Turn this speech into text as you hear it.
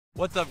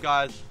What's up,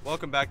 guys?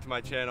 Welcome back to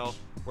my channel.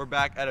 We're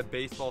back at a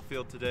baseball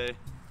field today.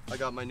 I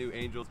got my new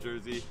Angels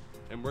jersey,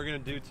 and we're gonna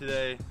do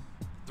today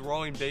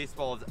throwing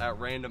baseballs at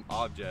random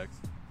objects.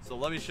 So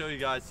let me show you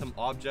guys some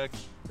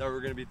objects that we're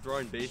gonna be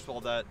throwing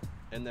baseballs at,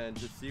 and then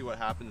just see what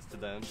happens to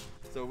them.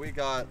 So we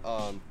got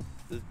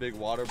this big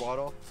water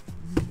bottle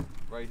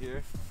right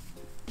here.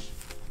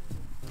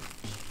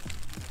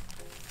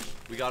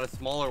 We got a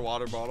smaller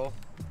water bottle,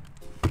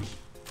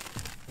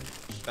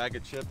 bag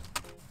of chips.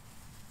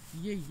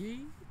 Yeah.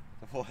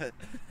 What?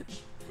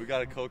 We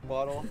got a Coke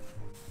bottle,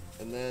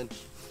 and then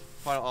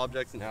final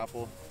objects and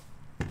apple.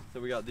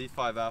 So we got these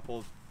 5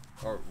 apples,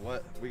 or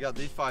what? We got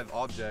these 5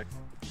 objects,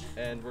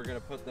 and we're gonna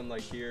put them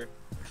like here,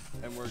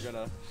 and we're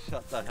gonna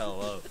shut the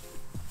hell up.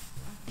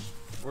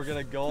 We're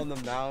gonna go on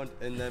the mound,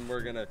 and then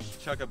we're gonna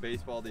chuck a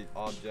baseball at these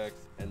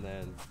objects, and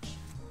then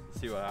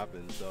see what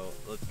happens. So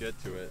let's get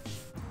to it.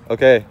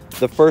 Okay,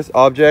 the first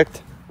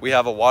object, we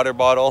have a water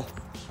bottle.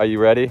 Are you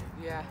ready?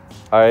 Yeah.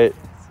 All right,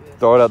 Yes.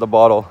 throw it at the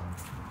bottle.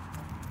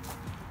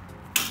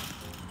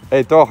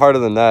 Hey, throw it harder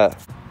than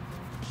that.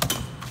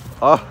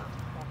 Oh,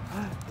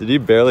 did you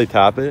barely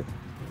tap it?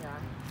 Yeah.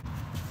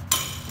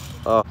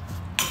 Oh.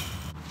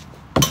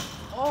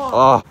 Oh.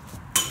 Oh.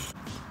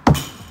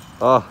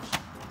 Oh. All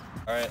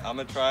right, I'm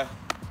gonna try.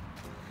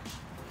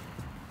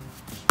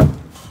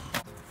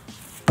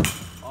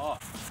 Oh.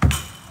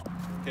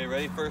 Okay,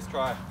 ready? First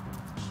try.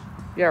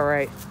 Yeah,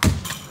 right.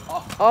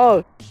 Oh.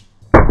 Oh.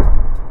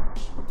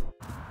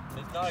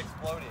 It's not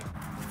exploding.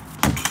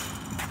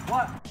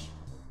 What?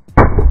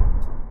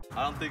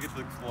 I don't think it's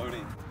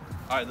exploding.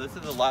 All right, this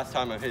is the last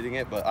time I'm hitting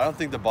it, but I don't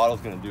think the bottle's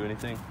gonna do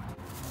anything.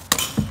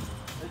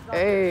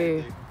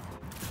 Hey.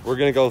 We're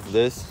gonna go with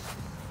this.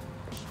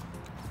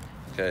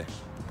 Okay.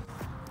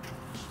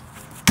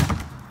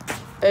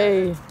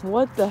 Hey,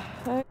 what the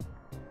heck?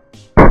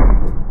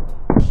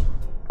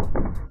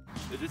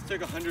 It just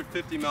took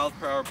 150 miles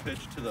per hour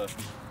pitch to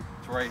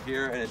right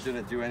here, and it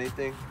didn't do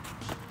anything.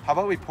 How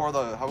about we pour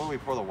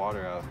the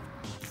water out?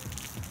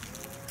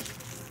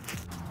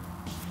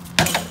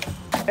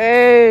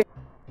 Hey.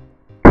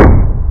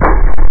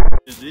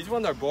 Dude, these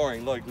ones are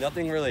boring. Look,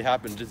 nothing really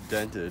happened, just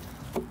dented.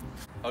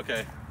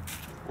 Okay,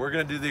 we're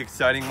gonna do the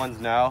exciting ones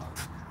now.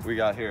 We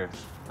got here.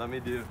 Let me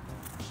do.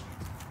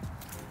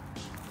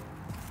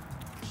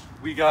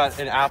 We got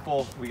an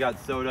apple, we got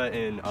soda,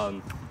 and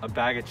a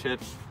bag of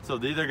chips. So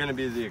these are gonna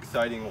be the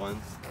exciting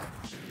ones.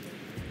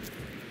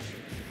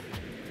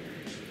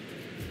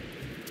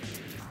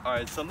 All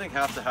right, something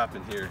has to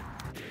happen here.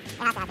 It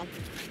has to happen.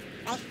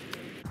 Right?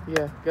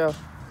 Yeah, go.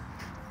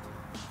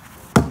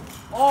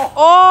 Oh!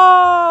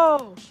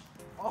 Oh.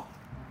 Oh!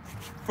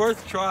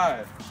 First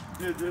try.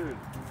 Dude.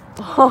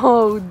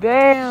 Oh,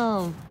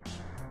 damn.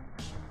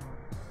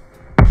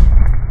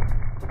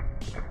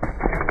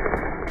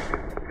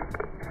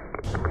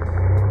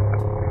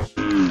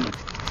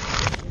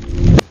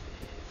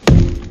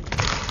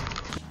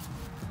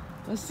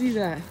 Let's see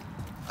that.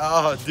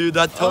 Oh, dude,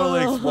 that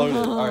totally Oh. exploded.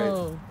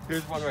 All right,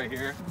 here's one right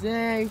here.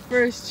 Dang,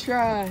 first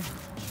try.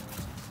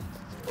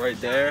 Right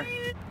there.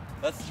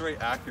 That's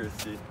straight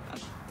accuracy.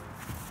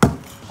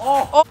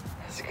 Oh.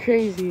 That's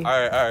crazy. All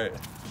right.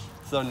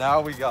 So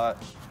now we got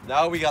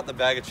the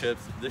bag of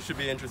chips. This should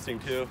be interesting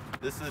too.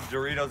 This is a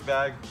Doritos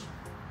bag,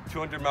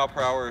 200 mile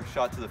per hour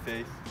shot to the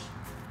face.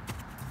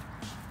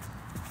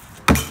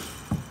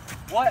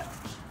 What?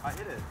 I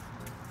hit it.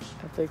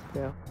 Epic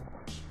fail.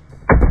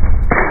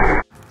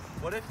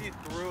 What if you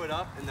threw it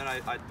up and then I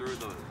threw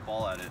the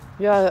ball at it?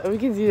 Yeah, we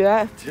can do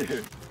that. Dude. A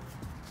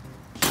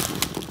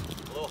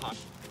little high.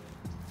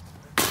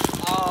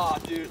 Ah,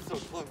 dude, so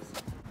close.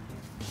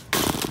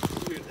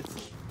 Dude, it's...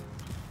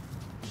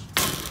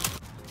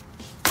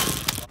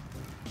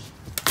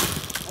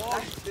 Oh,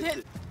 hit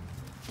it.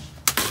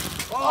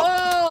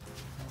 Oh.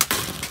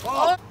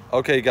 Oh.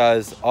 Okay,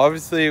 guys,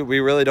 obviously we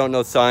really don't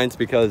know science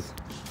because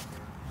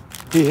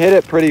he hit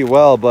it pretty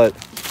well, but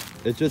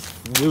it just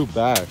flew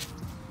back.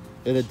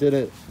 And it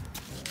didn't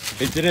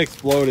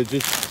explode, it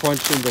just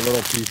crunched into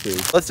little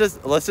pieces.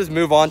 Let's just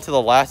move on to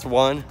the last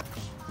one.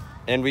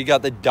 And we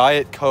got the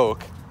Diet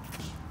Coke.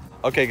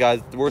 Okay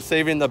guys, we're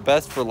saving the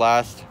best for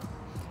last.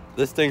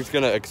 This thing's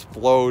gonna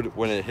explode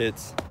when it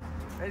hits.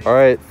 Ready? All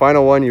right,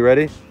 final one, you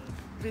ready?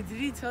 Wait, did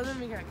he tell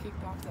them he got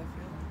kicked off that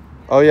field?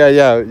 Oh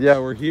yeah,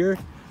 we're here.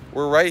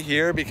 We're right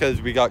here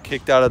because we got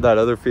kicked out of that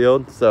other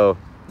field. So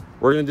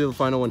we're gonna do the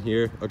final one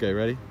here. Okay,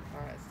 ready?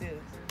 All right, let's do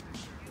this.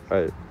 All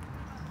right.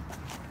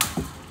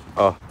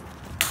 Oh.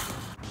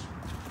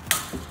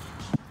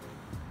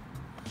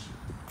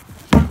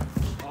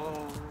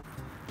 Oh.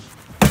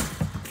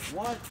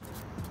 What?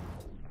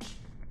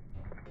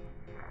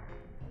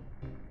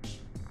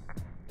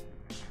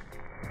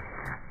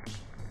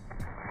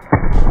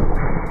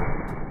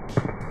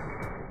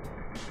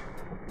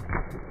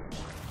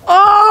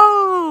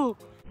 Oh!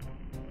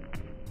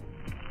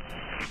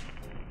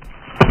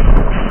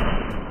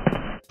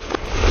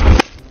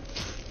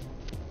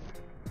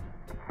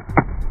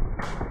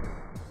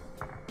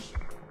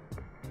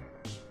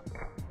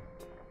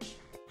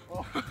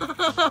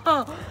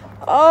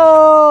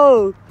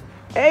 Oh,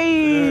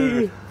 hey.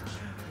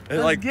 It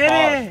Let's like get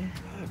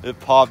popped. It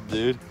popped,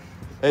 dude.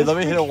 Hey, let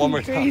me hit it one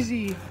more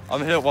crazy. time. I'm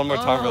gonna hit it one more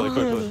time really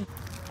quickly.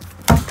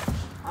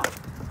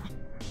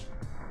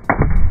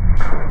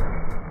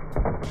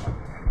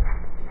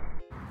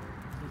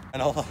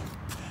 And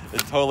it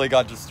totally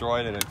got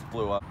destroyed and it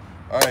blew up.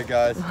 All right,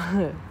 guys,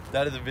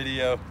 that is the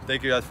video.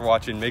 Thank you guys for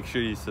watching. Make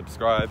sure you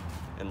subscribe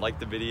and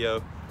like the video.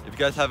 If you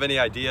guys have any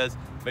ideas,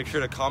 make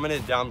sure to comment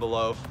it down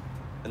below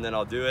and then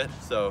I'll do it.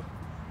 So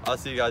I'll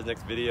see you guys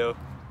next video.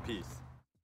 Peace.